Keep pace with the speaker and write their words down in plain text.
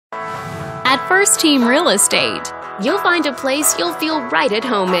At First Team Real Estate, you'll find a place you'll feel right at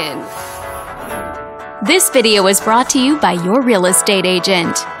home in. This video is brought to you by your real estate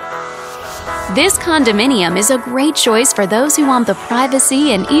agent. This condominium is a great choice for those who want the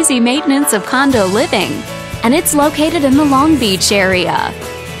privacy and easy maintenance of condo living, and it's located in the Long Beach area.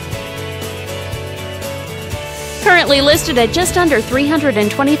 Currently listed at just under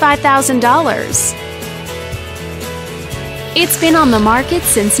 $325,000. It's been on the market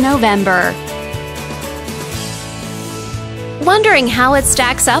since November. Wondering how it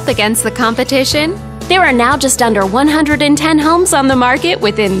stacks up against the competition? There are now just under 110 homes on the market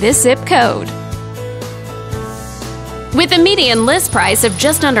within this zip code. With a median list price of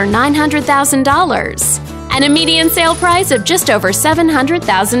just under $900,000 and a median sale price of just over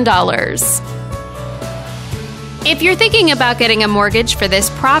 $700,000. If you're thinking about getting a mortgage for this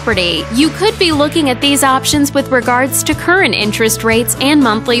property, you could be looking at these options with regards to current interest rates and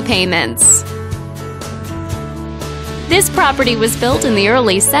monthly payments. This property was built in the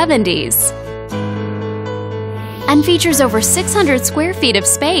early 70s and features over 600 square feet of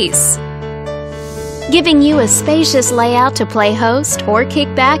space, giving you a spacious layout to play host or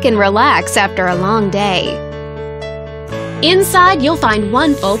kick back and relax after a long day. Inside, you'll find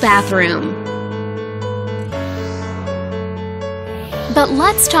one full bathroom. But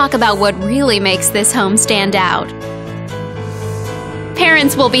let's talk about what really makes this home stand out.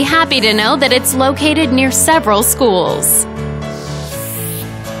 Parents will be happy to know that it's located near several schools.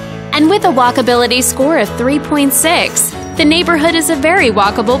 And with a walkability score of 3.6, the neighborhood is a very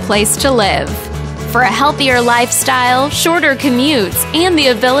walkable place to live. For a healthier lifestyle, shorter commutes, and the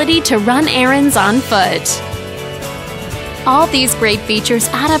ability to run errands on foot. All these great features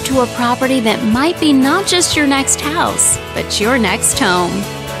add up to a property that might be not just your next house, but your next home.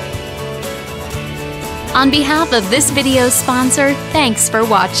 On behalf of this video's sponsor, thanks for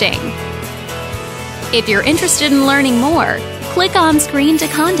watching. If you're interested in learning more, click on screen to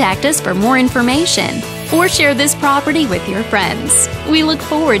contact us for more information or share this property with your friends. We look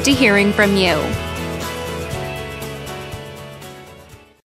forward to hearing from you.